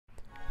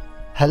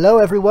Hello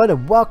everyone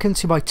and welcome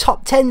to my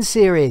top 10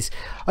 series.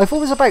 I thought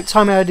it was about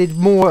time I added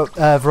more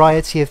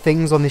variety of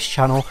things on this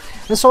channel,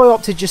 and so I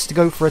opted just to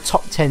go for a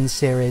top 10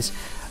 series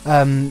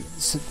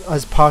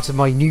as part of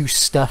my new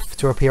stuff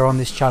to appear on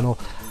this channel.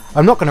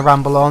 I'm not going to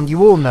ramble on,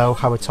 you all know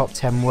how a top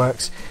 10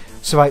 works.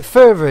 So without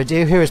further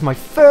ado, here is my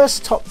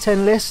first top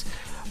 10 list,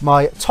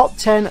 my top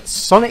 10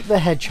 Sonic the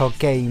Hedgehog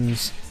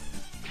games.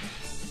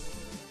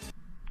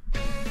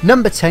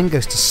 Number 10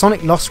 goes to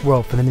Sonic Lost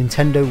World for the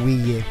Nintendo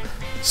Wii U.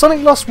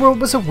 Sonic Lost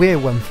World was a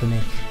weird one for me.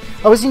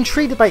 I was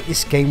intrigued about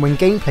this game when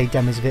gameplay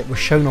demos of it were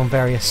shown on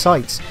various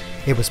sites.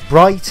 It was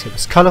bright, it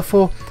was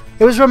colourful,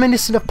 it was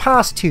reminiscent of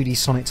past 2D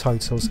Sonic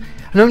titles,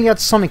 and only had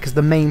Sonic as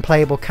the main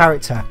playable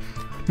character.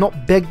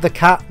 Not Big the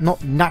Cat,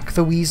 not Knack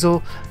the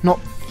Weasel,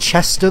 not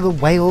Chester the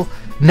Whale,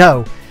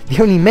 no,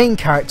 the only main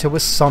character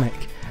was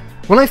Sonic.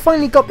 When I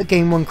finally got the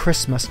game one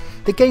Christmas,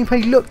 the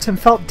gameplay looked and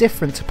felt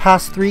different to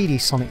past 3D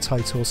Sonic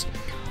titles,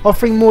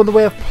 offering more in the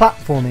way of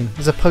platforming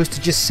as opposed to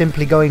just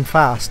simply going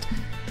fast.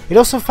 It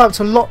also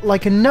felt a lot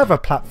like another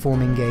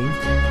platforming game,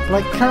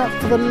 but I can't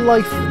for the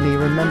life of me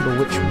remember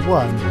which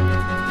one.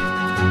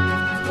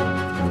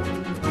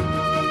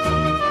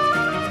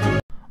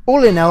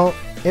 All in all,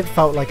 it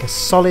felt like a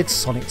solid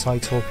Sonic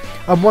title,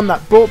 and one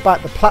that brought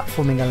back the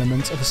platforming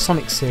element of the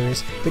Sonic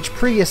series which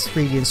previous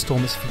 3D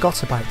installments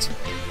forgot about.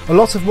 A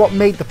lot of what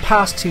made the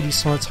past 2D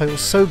Sonic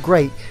titles so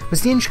great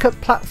was the intricate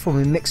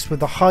platforming mixed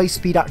with the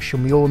high-speed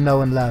action we all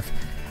know and love,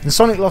 and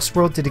Sonic Lost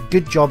World did a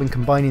good job in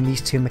combining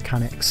these two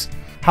mechanics.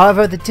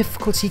 However, the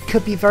difficulty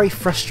could be very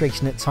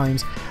frustrating at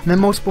times, and at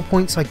multiple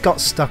points I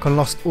got stuck and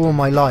lost all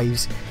my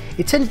lives.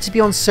 It tended to be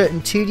on certain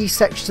 2D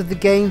sections of the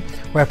game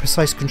where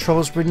precise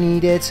controls were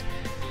needed,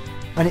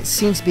 and it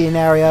seemed to be an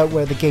area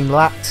where the game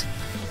lacked.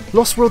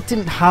 Lost World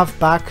didn't have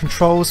bad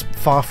controls,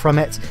 far from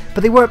it,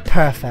 but they weren't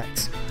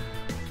perfect.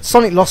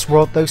 Sonic Lost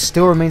World though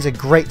still remains a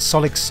great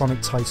solid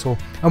Sonic title,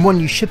 and one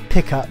you should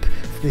pick up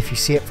if you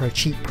see it for a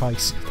cheap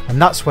price,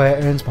 and that's where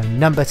it earns my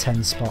number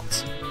 10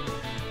 spot.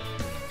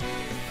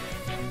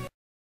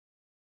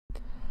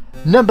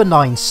 Number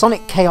 9,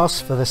 Sonic Chaos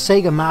for the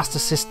Sega Master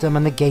System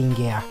and the Game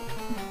Gear.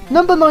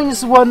 Number 9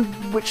 is the one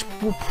which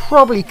will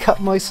probably cut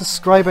my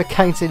subscriber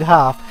count in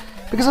half,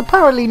 because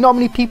apparently not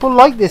many people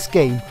like this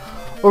game,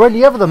 or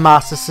any other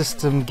Master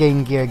System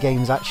Game Gear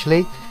games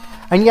actually.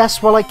 And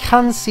yes, while I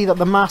can see that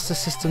the Master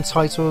System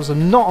titles are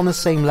not on the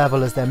same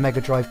level as their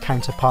Mega Drive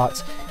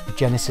counterparts, the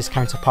Genesis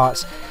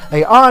counterparts,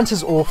 they aren't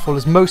as awful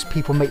as most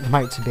people make them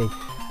out to be.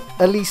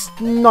 At least,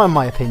 not in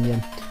my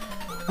opinion.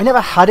 I never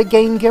had a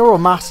Game Gear or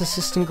Master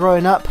System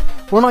growing up,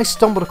 but when I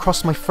stumbled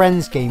across my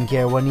friend's Game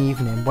Gear one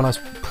evening when I was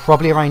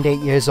probably around 8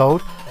 years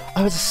old,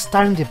 I was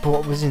astounded by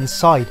what was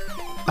inside.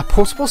 A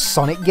portable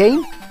Sonic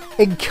game?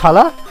 In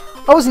colour?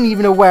 I wasn't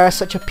even aware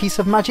such a piece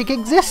of magic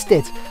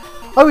existed.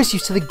 I was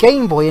used to the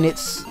Game Boy and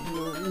its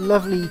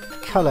lovely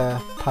colour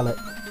palette.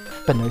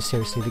 But no,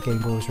 seriously, the Game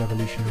Boy was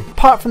revolutionary.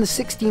 Apart from the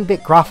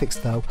 16-bit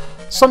graphics though,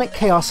 Sonic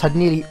Chaos had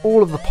nearly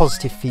all of the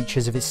positive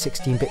features of its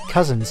 16-bit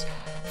cousins.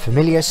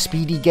 Familiar,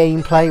 speedy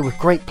gameplay with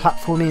great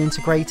platforming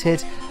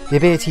integrated, the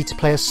ability to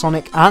play as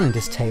Sonic and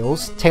as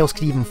Tails, Tails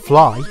could even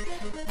fly,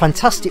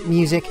 fantastic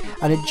music,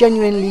 and a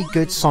genuinely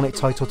good Sonic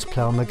title to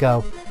play on the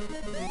go.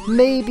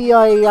 Maybe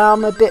I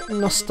am a bit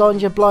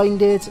nostalgia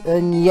blinded,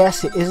 and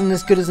yes, it isn't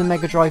as good as the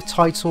Mega Drive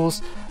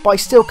titles, but I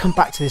still come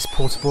back to this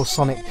portable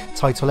Sonic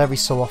title every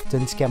so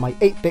often to get my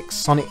 8-bit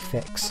Sonic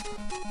fix.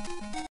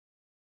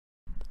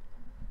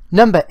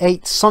 Number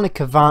 8,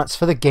 Sonic Advance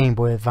for the Game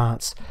Boy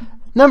Advance.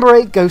 Number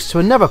 8 goes to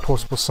another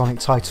portable Sonic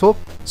title,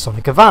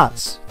 Sonic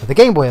Advance for the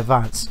Game Boy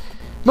Advance.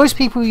 Most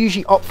people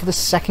usually opt for the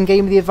second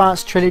game of the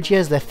Advance trilogy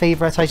as their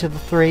favourite out of the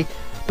three,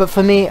 but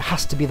for me it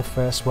has to be the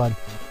first one.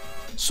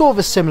 Sort of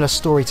a similar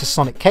story to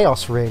Sonic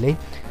Chaos really.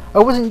 I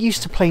wasn't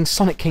used to playing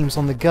Sonic games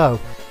on the go.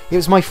 It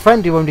was my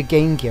friend who owned a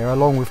Game Gear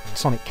along with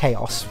Sonic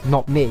Chaos,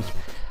 not me.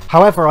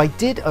 However, I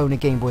did own a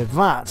Game Boy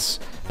Advance,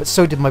 but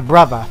so did my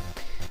brother,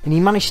 and he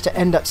managed to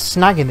end up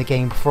snagging the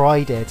game before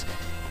I did.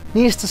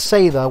 Needless to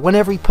say though,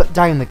 whenever he put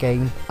down the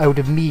game, I would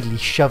immediately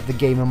shove the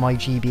game in my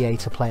GBA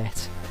to play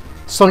it.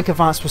 Sonic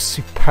Advance was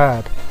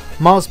superb,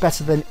 miles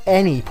better than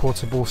any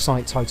portable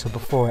Sonic title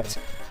before it,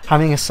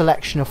 having a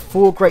selection of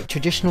 4 great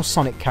traditional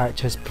Sonic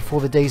characters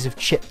before the days of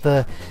Chip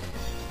the...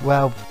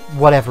 well,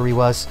 whatever he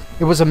was.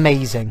 It was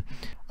amazing.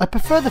 I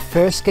prefer the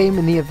first game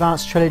in the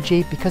Advance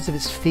trilogy because of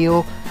its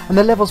feel and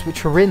the levels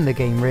which were in the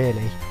game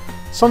really.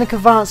 Sonic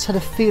Advance had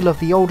a feel of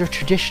the older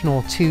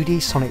traditional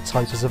 2D Sonic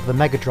titles of the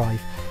Mega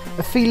Drive,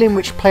 a feeling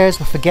which players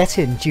were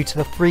forgetting due to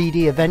the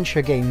 3D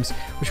adventure games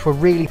which were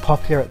really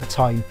popular at the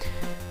time.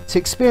 To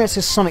experience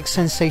this Sonic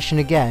sensation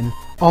again,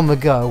 on the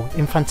go,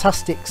 in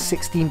fantastic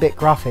 16-bit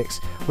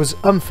graphics, was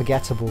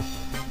unforgettable.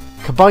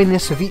 Combine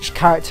this with each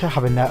character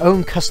having their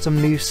own custom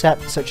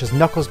moveset, such as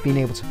Knuckles being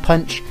able to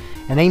punch,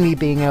 and Amy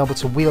being able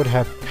to wield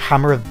her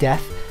Hammer of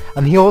Death,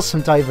 and the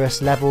awesome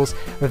diverse levels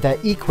with their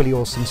equally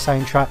awesome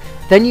soundtrack,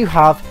 then you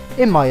have,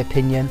 in my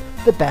opinion,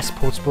 the best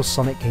portable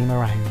Sonic game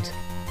around.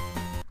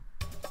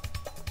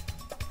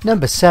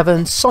 Number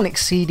 7, Sonic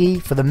CD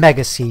for the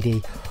Mega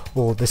CD.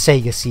 or the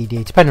Sega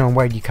CD, depending on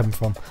where you come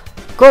from.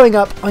 Growing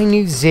up, I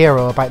knew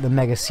zero about the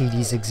Mega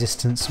CD's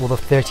existence, or the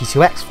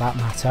 32X for that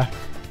matter.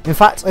 In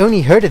fact, I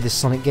only heard of this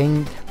Sonic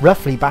game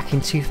roughly back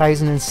in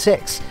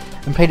 2006,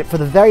 and played it for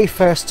the very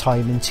first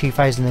time in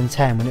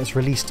 2010 when it was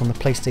released on the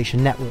PlayStation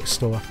Network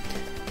store.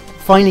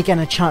 Finally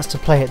getting a chance to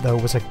play it though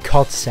was a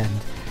godsend.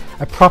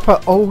 A proper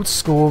old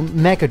school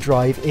Mega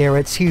Drive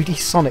era 2D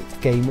Sonic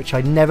game which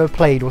I'd never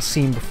played or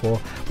seen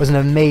before was an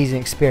amazing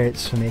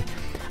experience for me,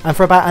 and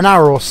for about an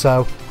hour or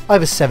so I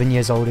was 7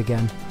 years old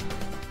again.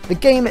 The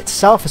game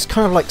itself is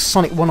kind of like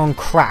Sonic 1 on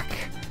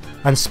crack,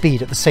 and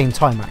speed at the same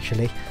time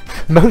actually.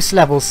 Most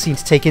levels seem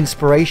to take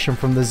inspiration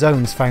from the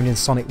zones found in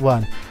Sonic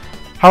 1.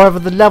 However,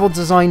 the level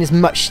design is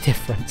much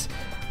different,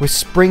 with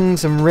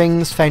springs and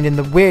rings found in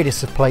the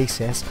weirdest of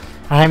places,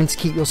 and having to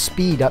keep your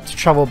speed up to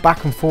travel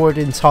back and forward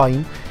in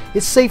time.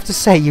 It's safe to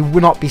say you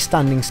will not be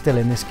standing still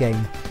in this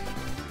game.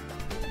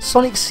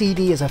 Sonic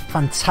CD is a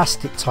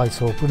fantastic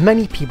title, with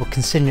many people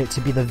considering it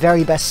to be the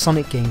very best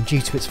Sonic game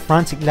due to its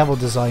frantic level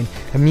design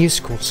and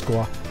musical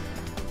score.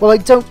 While I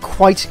don't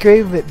quite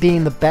agree with it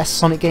being the best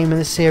Sonic game in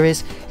the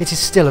series, it is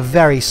still a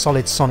very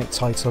solid Sonic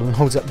title and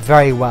holds up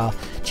very well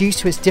due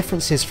to its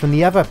differences from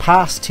the other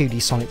past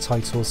 2D Sonic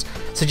titles,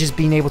 such as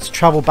being able to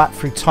travel back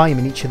through time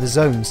in each of the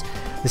zones,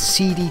 the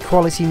CD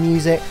quality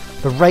music,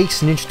 the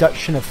race and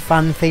introduction of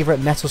fan favourite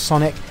Metal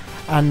Sonic,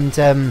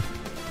 and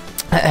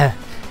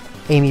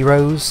Amy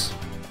Rose,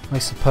 I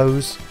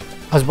suppose,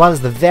 as well as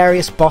the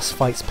various boss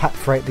fights packed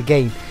throughout the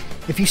game.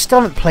 If you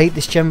still haven't played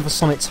this gem of a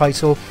Sonic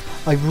title,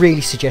 I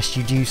really suggest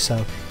you do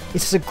so.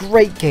 It is a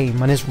great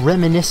game and is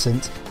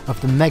reminiscent of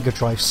the Mega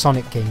Drive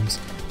Sonic games,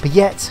 but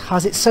yet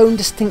has its own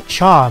distinct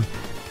charm,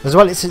 as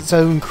well as its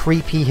own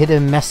creepy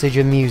hidden message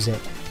and music.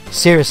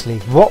 Seriously,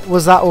 what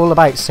was that all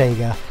about,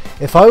 Sega?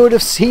 If I would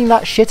have seen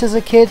that shit as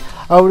a kid,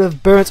 I would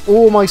have burnt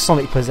all my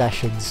Sonic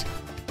possessions.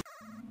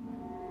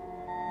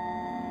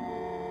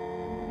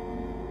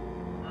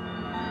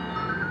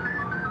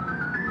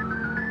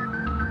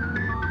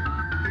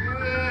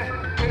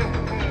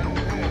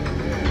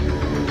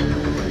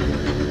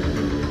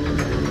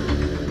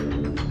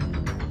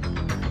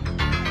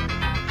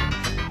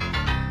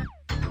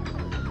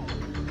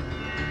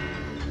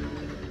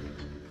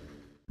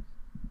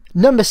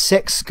 Number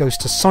 6 goes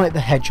to Sonic the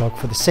Hedgehog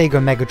for the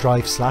Sega Mega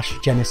Drive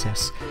 /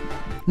 Genesis.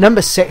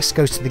 Number 6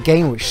 goes to the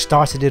game which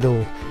started it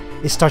all.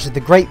 It started the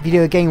great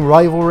video game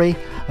rivalry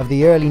of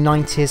the early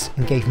 90s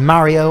and gave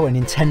Mario and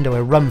Nintendo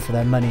a run for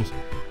their money.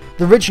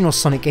 The original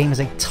Sonic game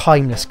is a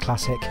timeless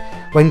classic.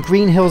 When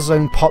Green Hill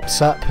Zone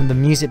pops up and the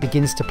music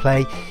begins to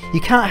play, you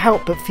can't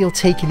help but feel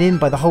taken in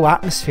by the whole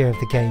atmosphere of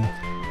the game.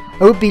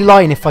 I would be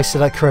lying if I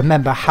said I could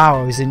remember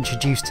how I was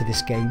introduced to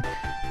this game,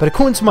 but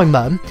according to my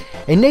mum,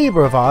 a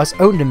neighbour of ours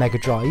owned a Mega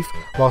Drive,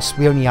 whilst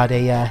we only had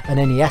an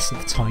NES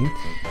at the time.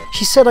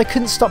 She said I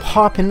couldn't stop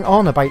harping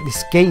on about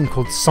this game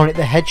called Sonic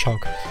the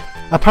Hedgehog.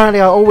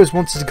 Apparently I always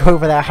wanted to go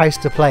over their house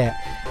to play it.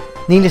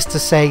 Needless to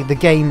say, the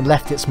game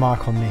left its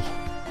mark on me.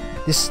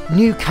 This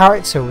new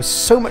character was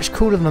so much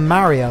cooler than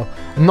Mario,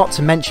 and not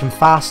to mention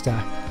faster.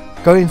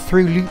 Going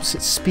through loops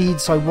at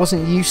speeds I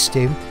wasn't used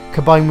to,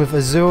 combined with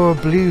azure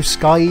blue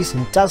skies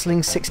and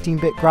dazzling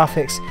 16-bit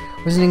graphics,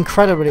 was an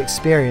incredible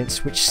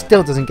experience which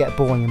still doesn't get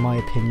boring in my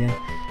opinion.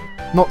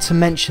 Not to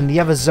mention the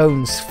other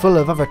zones full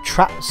of other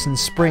traps and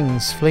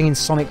springs flinging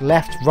Sonic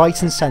left, right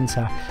and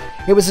centre.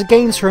 It was a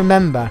game to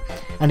remember,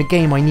 and a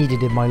game I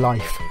needed in my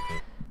life.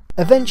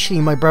 Eventually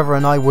my brother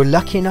and I were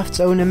lucky enough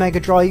to own a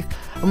Mega Drive,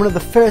 and one of the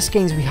first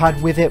games we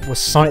had with it was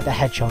Sonic the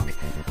Hedgehog.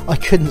 I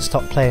couldn't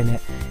stop playing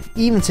it.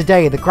 Even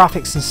today the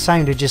graphics and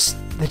sound are just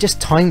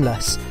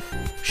timeless.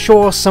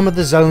 Sure, some of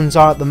the zones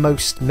aren't the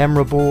most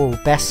memorable or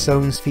best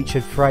zones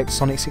featured throughout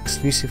Sonic's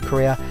exclusive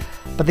career,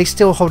 but they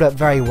still hold up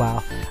very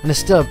well and are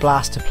still a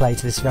blast to play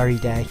to this very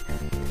day.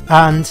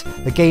 And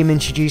the game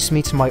introduced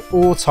me to my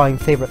all-time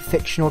favourite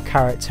fictional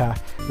character,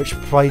 which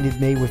provided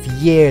me with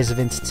years of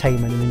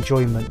entertainment and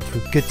enjoyment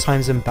through good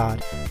times and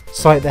bad,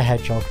 Sonic the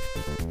Hedgehog.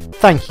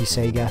 Thank you,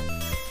 Sega.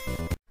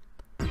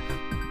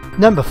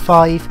 Number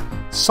 5,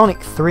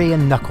 Sonic 3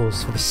 and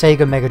Knuckles for the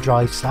Sega Mega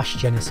Drive /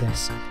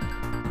 Genesis.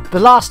 The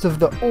last of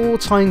the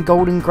all-time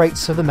golden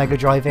greats of the Mega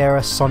Drive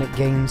era Sonic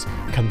games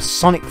comes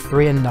Sonic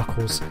 3 and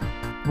Knuckles.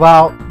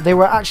 Well, they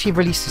were actually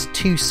released as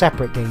two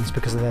separate games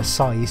because of their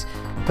size,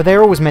 but they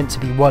were always meant to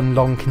be one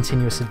long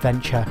continuous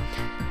adventure.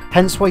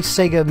 Hence why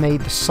Sega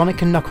made the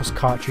Sonic and Knuckles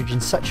cartridge in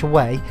such a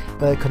way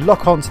that it could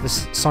lock onto the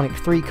Sonic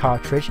 3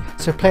 cartridge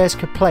so players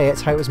could play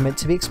it how it was meant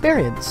to be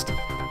experienced.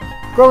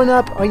 Growing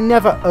up, I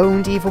never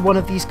owned either one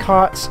of these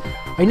carts.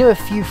 I knew a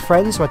few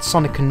friends who had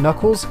Sonic and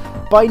Knuckles,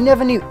 but I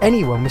never knew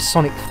anyone with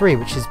Sonic 3,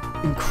 which is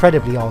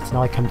incredibly odd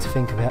now I come to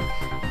think of it.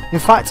 In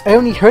fact, I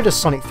only heard of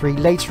Sonic 3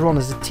 later on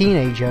as a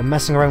teenager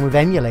messing around with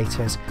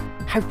emulators.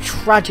 How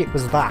tragic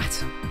was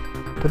that?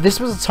 But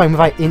this was a time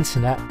without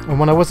internet and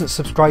when I wasn't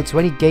subscribed to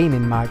any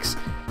gaming mags,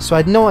 so I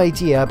had no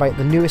idea about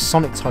the newest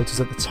Sonic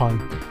titles at the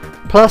time.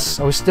 Plus,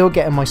 I was still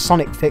getting my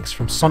Sonic fix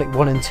from Sonic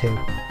 1 and 2.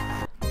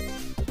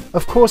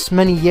 Of course,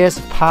 many years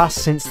have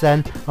passed since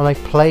then and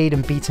I've played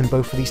and beaten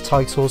both of these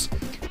titles,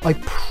 I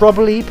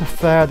probably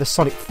prefer the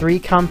Sonic 3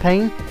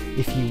 campaign,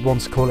 if you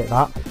want to call it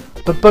that,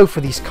 but both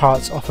of these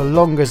carts offer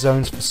longer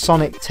zones for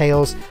Sonic,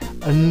 Tails,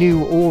 and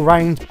new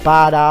all-round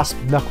badass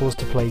Knuckles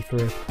to play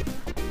through.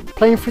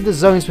 Playing through the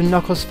zones with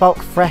Knuckles felt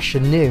fresh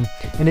and new,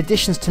 in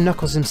addition to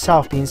Knuckles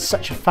himself being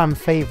such a fan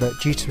favourite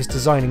due to his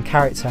design and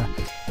character,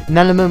 an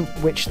element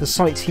which the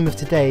Sonic team of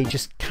today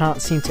just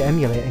can't seem to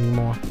emulate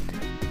anymore.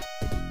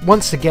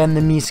 Once again,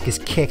 the music is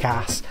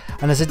kick-ass,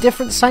 and there's a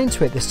different sound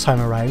to it this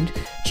time around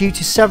due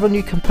to several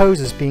new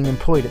composers being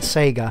employed at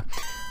Sega,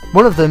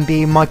 one of them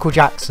being Michael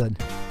Jackson.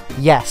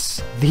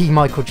 Yes, the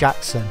Michael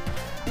Jackson.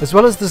 As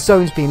well as the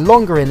zones being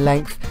longer in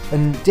length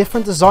and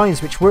different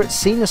designs which weren't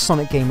seen in a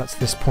Sonic game up to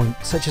this point,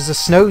 such as a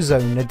snow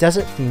zone and a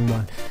desert themed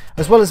one,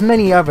 as well as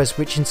many others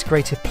which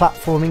integrated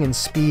platforming and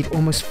speed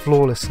almost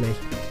flawlessly.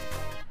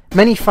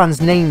 Many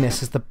fans name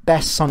this as the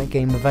best Sonic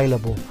game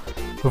available,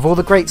 with all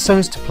the great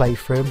zones to play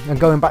through and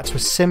going back to a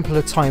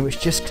simpler time which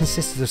just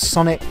consisted of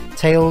Sonic,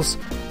 Tails,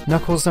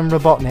 Knuckles and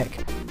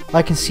Robotnik.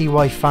 I can see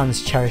why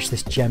fans cherish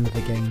this gem of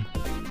a game.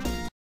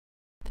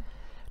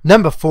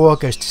 Number 4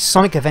 goes to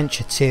Sonic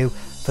Adventure 2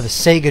 for the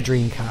Sega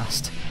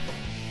Dreamcast.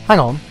 Hang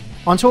on,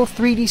 aren't all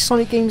 3D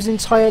Sonic games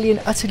entirely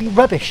and utterly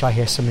rubbish, I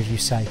hear some of you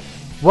say?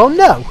 Well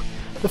no!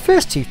 The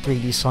first two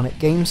 3D Sonic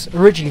games,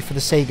 originally for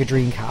the Sega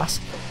Dreamcast,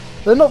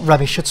 they're not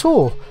rubbish at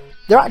all.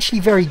 They're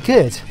actually very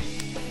good.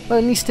 Well,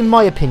 at least in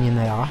my opinion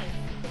they are.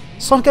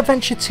 Sonic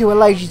Adventure 2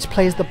 allowed you to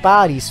play as the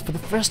baddies for the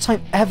first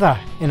time ever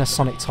in a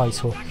Sonic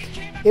title.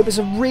 It was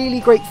a really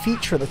great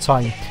feature at the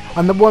time,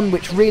 and the one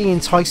which really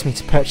enticed me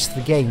to purchase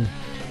the game.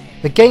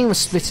 The game was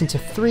split into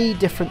 3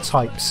 different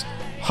types: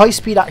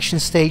 high-speed action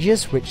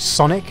stages, which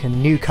Sonic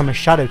and newcomer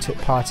Shadow took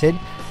part in,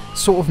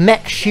 sort of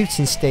mech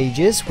shooting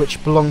stages,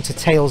 which belonged to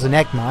Tails and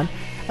Eggman,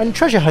 and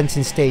treasure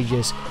hunting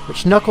stages,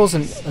 which Knuckles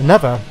and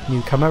another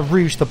newcomer,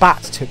 Rouge the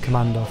Bat, took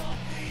command of.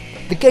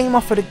 The game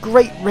offered a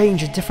great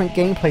range of different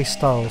gameplay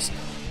styles,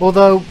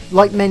 although,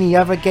 like many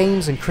other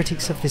games and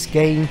critics of this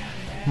game,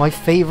 my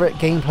favourite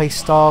gameplay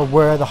style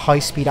were the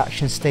high-speed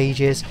action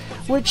stages,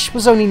 which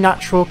was only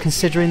natural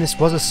considering this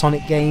was a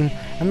Sonic game,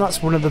 and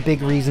that's one of the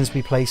big reasons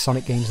we play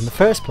Sonic games in the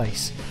first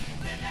place.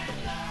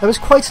 There was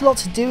quite a lot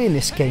to do in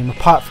this game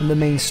apart from the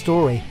main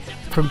story,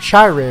 from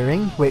chow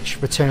rearing, which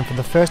returned from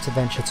the first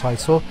adventure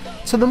title,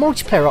 to the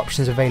multiplayer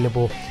options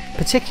available,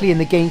 particularly in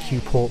the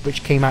GameCube port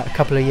which came out a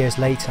couple of years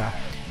later.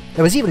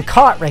 There was even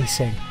kart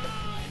racing!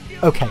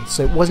 Okay,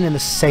 so it wasn't in the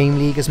same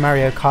league as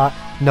Mario Kart,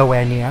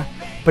 nowhere near,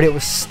 but it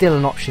was still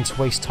an option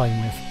to waste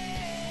time with.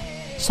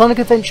 Sonic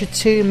Adventure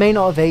 2 may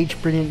not have aged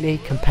brilliantly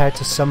compared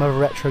to some other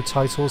retro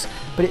titles,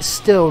 but it's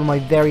still one of my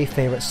very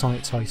favourite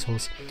Sonic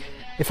titles.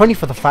 If only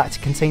for the fact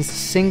it contains the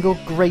single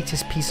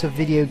greatest piece of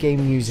video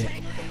game music,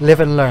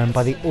 Live and Learn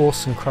by the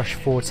awesome Crush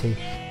 40.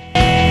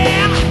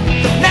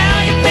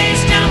 Now you're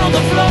face down on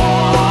the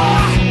floor.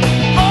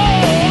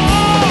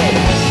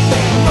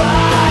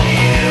 But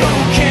you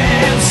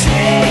can't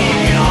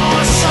save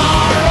your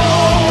sorrow.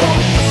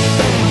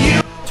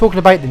 Talking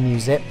about the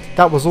music,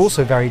 that was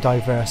also very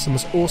diverse and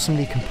was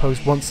awesomely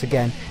composed once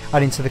again,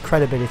 adding to the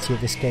credibility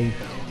of this game.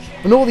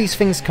 And all these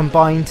things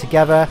combined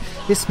together,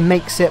 this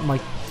makes it my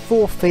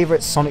 4th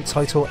favourite Sonic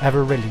title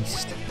ever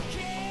released.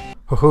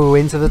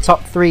 Into the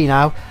top 3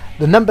 now.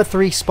 The number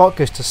 3 spot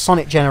goes to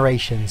Sonic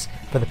Generations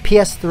for the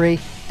PS3,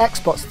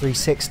 Xbox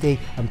 360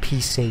 and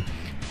PC.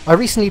 I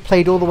recently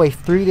played all the way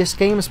through this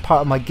game as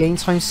part of my Game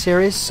Time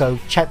series, so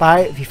check that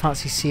out if you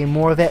fancy seeing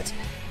more of it.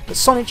 But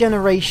Sonic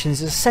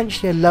Generations is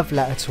essentially a love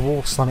letter to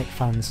all Sonic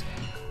fans.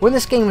 When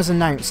this game was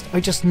announced, I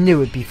just knew it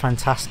would be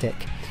fantastic.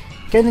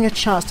 Getting a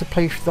chance to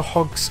play through the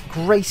Hog's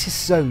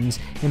greatest zones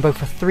in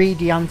both a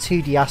 3D and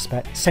 2D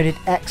aspect sounded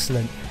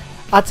excellent.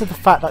 Add to the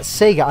fact that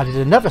Sega added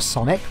another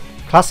Sonic,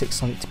 classic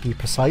Sonic to be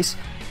precise,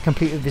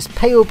 complete with this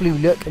pale blue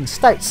look and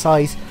stout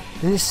size,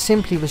 then this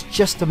simply was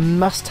just a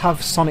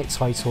must-have Sonic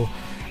title,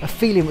 a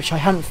feeling which I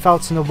hadn't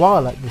felt in a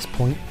while at this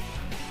point.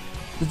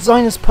 The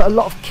designers put a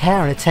lot of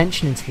care and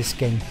attention into this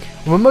game,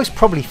 and were most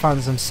probably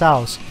fans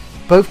themselves.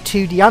 Both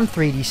 2D and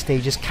 3D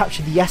stages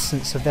captured the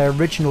essence of their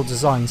original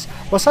designs,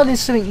 whilst adding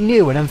something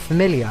new and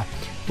unfamiliar,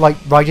 like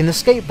riding the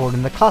skateboard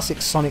in the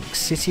classic Sonic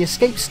City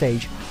Escape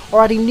stage,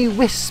 or adding new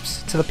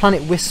wisps to the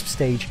Planet Wisp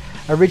stage,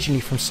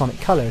 originally from Sonic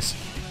Colors.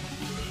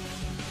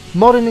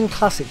 Modern and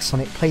classic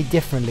Sonic play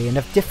differently and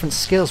have different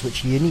skills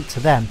which are unique to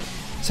them,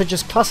 such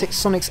as classic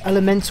Sonic's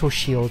elemental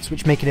shields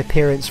which make an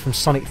appearance from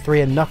Sonic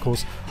 3 and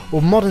Knuckles,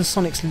 or modern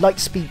Sonic's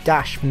Lightspeed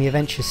Dash from the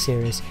Adventure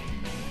series.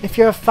 If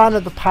you're a fan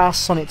of the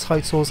past Sonic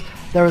titles,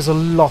 there is a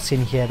lot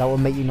in here that will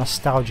make you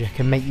nostalgic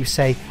and make you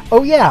say,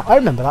 oh yeah, I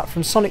remember that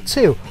from Sonic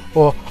 2,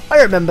 or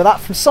I remember that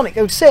from Sonic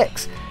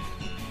 06.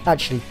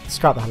 Actually,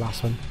 scrap that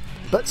last one.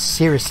 But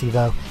seriously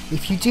though,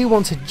 if you do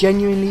want a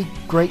genuinely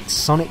great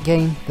Sonic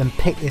game, then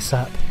pick this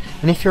up.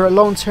 And if you're a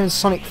long-term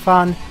Sonic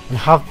fan and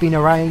have been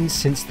around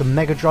since the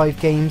Mega Drive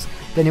games,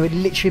 then it would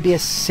literally be a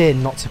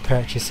sin not to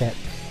purchase it.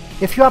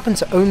 If you happen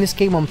to own this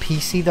game on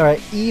PC, there are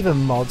even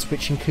mods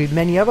which include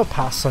many other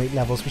past Sonic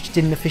levels which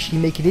didn't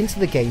officially make it into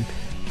the game.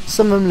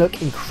 Some of them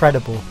look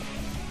incredible.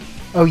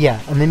 Oh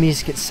yeah, and the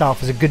music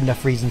itself is a good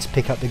enough reason to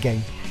pick up the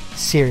game.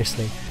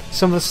 Seriously,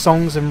 some of the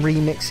songs and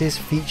remixes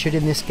featured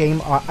in this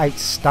game are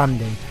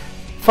outstanding.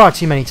 Far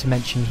too many to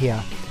mention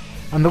here.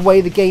 And the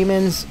way the game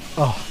ends,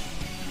 oh,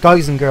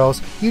 guys and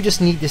girls, you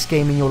just need this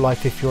game in your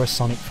life if you're a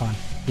Sonic fan.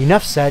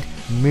 Enough said,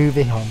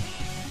 moving on.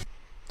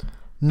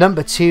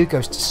 Number 2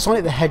 goes to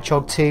Sonic the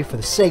Hedgehog 2 for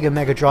the Sega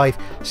Mega Drive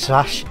 /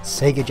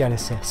 Sega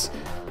Genesis.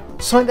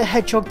 Sonic the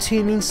Hedgehog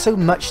 2 means so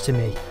much to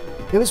me.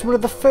 It was one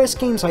of the first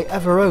games I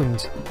ever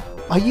owned.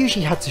 I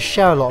usually had to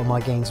share a lot of my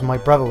games with my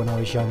brother when I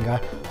was younger,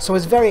 so I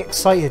was very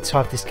excited to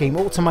have this game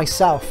all to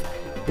myself.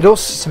 It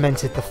also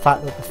cemented the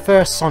fact that the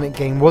first Sonic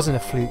game wasn't a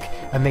fluke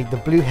and made the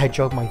blue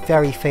hedgehog my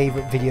very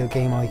favourite video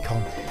game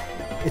icon.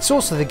 It's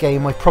also the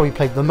game I probably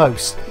played the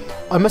most.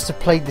 I must have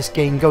played this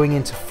game going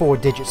into 4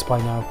 digits by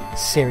now.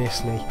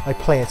 Seriously, I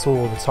play it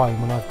all the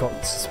time when I've got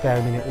a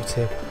spare minute or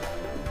two.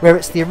 Where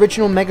it's the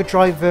original Mega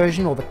Drive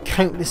version or the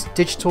countless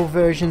digital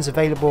versions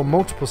available on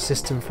multiple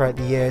systems throughout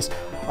the years,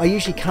 I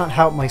usually can't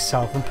help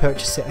myself and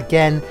purchase it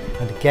again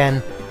and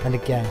again and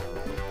again.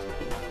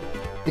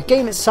 The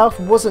game itself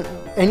wasn't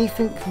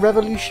anything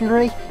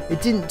revolutionary,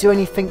 it didn't do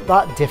anything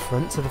that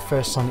different to the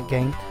first Sonic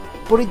game,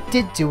 but what it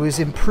did do was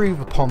improve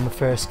upon the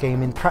first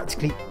game in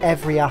practically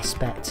every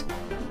aspect.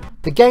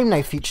 The game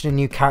now featured a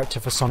new character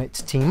for Sonic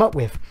to team up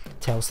with,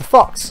 Tails the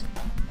Fox,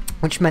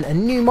 which meant a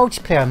new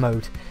multiplayer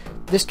mode.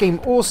 This game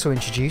also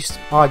introduced,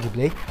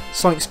 arguably,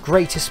 Sonic's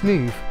greatest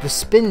move, the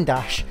Spin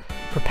Dash,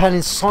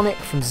 propelling Sonic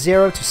from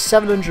 0 to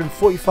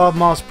 745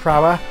 miles per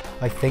hour,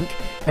 I think,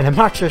 in a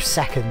matter of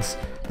seconds.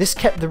 This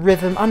kept the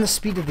rhythm and the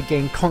speed of the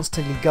game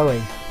constantly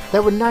going.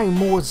 There were now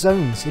more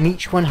zones, and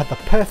each one had the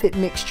perfect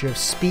mixture of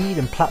speed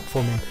and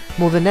platforming,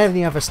 more than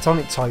any other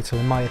Sonic title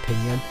in my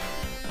opinion.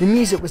 The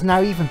music was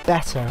now even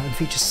better and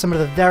features some of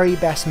the very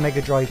best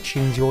Mega Drive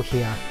tunes you'll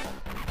hear.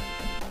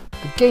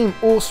 The game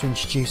also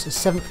introduced a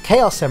 7th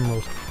Chaos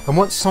Emerald, and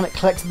once Sonic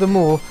collected them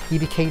all, he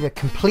became a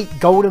complete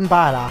golden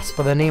badass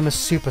by the name of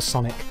Super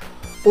Sonic.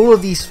 All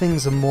of these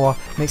things and more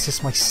makes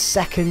this my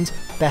second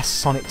best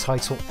Sonic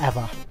title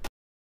ever.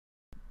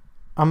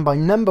 And my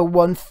number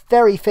 1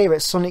 very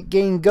favourite Sonic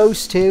game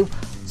goes to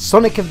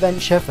Sonic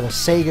Adventure for the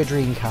Sega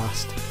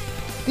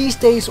Dreamcast. These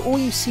days all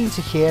you seem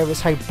to hear is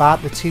how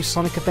bad the 2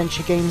 Sonic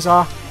Adventure games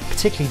are,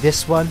 particularly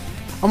this one,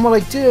 and while I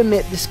do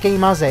admit this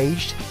game has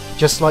aged,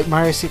 just like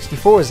Mario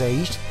 64 has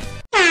aged,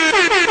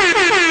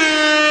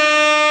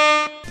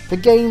 the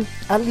game,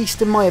 at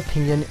least in my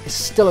opinion, is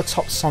still a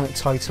top Sonic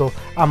title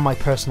and my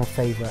personal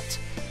favourite.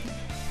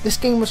 This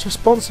game was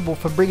responsible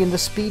for bringing the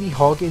Speedy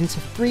Hog into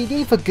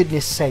 3D for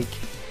goodness sake.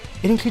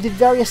 It included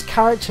various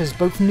characters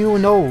both new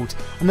and old,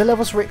 and the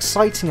levels were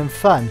exciting and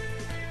fun.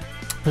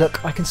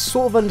 Look, I can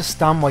sort of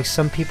understand why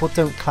some people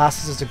don't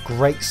class this as a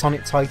great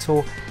Sonic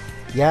title.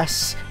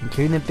 Yes,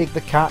 including Big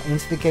the Cat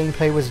into the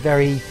gameplay was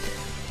very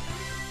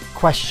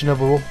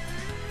questionable.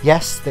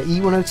 Yes, the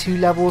E102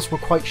 levels were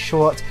quite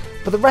short,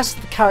 but the rest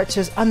of the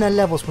characters and their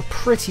levels were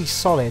pretty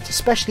solid,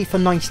 especially for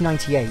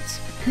 1998.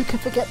 Who can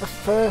forget the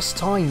first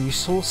time you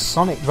saw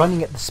Sonic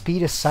running at the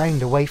speed of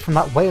sound away from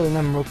that whale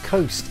Emerald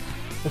Coast?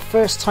 The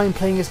first time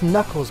playing as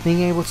Knuckles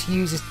being able to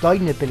use his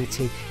gliding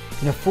ability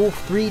in a full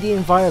 3D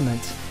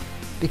environment.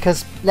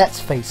 Because, let's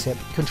face it,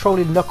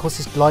 controlling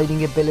Knuckles'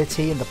 gliding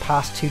ability in the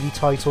past 2D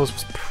titles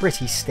was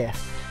pretty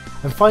stiff.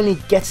 And finally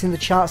getting the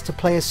chance to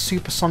play as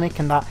Super Sonic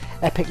in that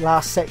epic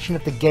last section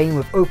of the game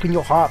with Open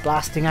Your Heart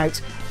blasting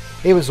out,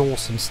 it was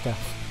awesome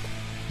stuff.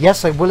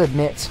 Yes, I will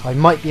admit, I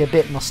might be a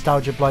bit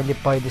nostalgia blinded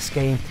by this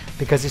game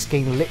because this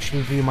game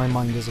literally blew my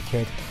mind as a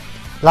kid.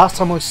 Last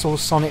time I saw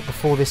Sonic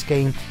before this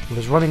game, it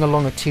was running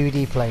along a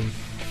 2D plane.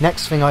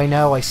 Next thing I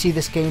know, I see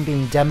this game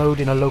being demoed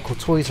in a local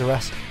Toys R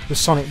Us with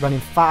Sonic running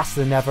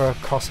faster than ever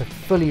across a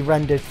fully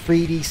rendered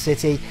 3D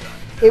city.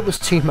 It was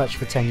too much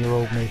for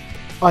 10-year-old me.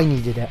 I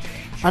needed it.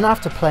 And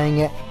after playing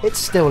it, it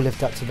still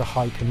lived up to the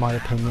hype in my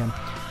opinion.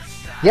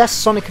 Yes,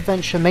 Sonic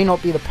Adventure may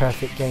not be the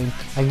perfect game,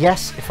 and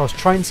yes, if I was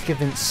trying to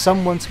convince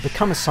someone to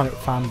become a Sonic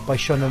fan by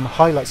showing them the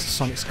highlights of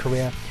Sonic's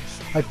career,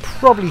 I'd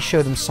probably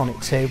show them Sonic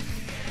 2.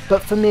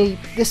 But for me,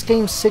 this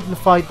game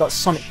signified that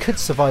Sonic could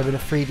survive in a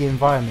 3D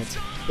environment.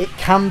 It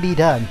can be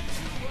done.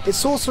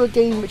 It's also a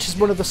game which is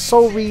one of the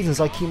sole reasons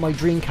I keep my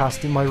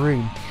Dreamcast in my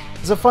room,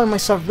 as I find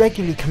myself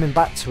regularly coming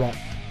back to it.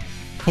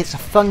 It's a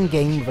fun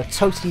game with a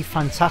totally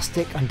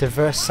fantastic and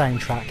diverse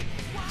soundtrack.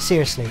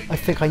 Seriously, I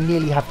think I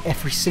nearly have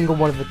every single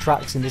one of the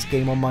tracks in this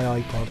game on my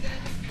iPod.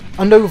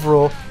 And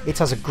overall, it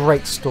has a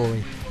great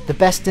story, the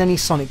best in any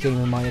Sonic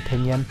game in my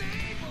opinion.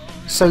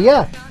 So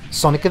yeah,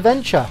 Sonic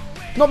Adventure.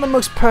 Not the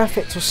most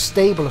perfect or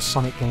stable of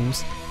Sonic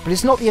games, but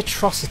it's not the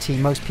atrocity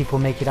most people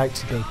make it out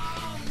to be.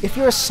 If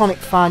you're a Sonic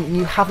fan and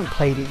you haven't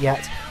played it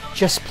yet,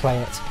 just play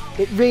it.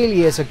 It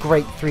really is a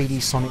great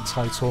 3D Sonic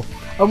title,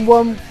 and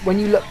one when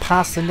you look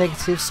past the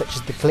negatives such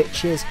as the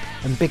glitches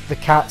and Big the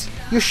Cat,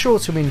 you're sure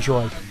to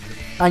enjoy.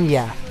 And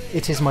yeah,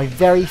 it is my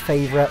very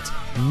favourite,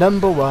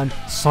 number 1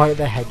 Sonic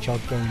the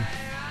Hedgehog game.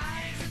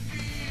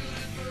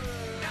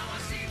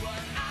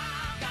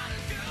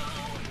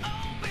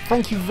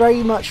 Thank you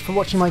very much for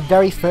watching my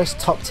very first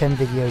top 10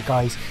 video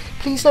guys.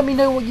 please let me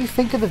know what you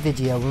think of the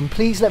video, and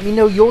please let me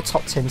know your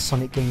top 10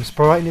 Sonic games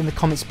by writing in the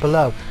comments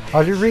below.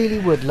 I really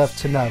would love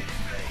to know.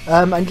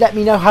 And let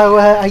me know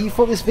how you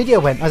thought this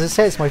video went. As I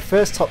said, it's my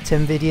first top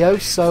 10 video,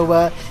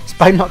 so it's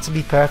bound not to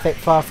be perfect,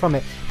 far from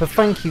it. But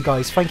thank you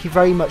guys, thank you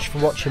very much for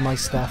watching my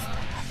stuff.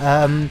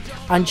 And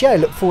yeah, I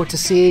look forward to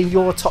seeing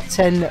your top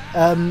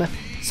 10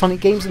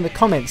 Sonic games in the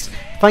comments.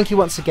 Thank you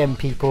once again,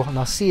 people, and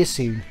I'll see you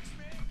soon.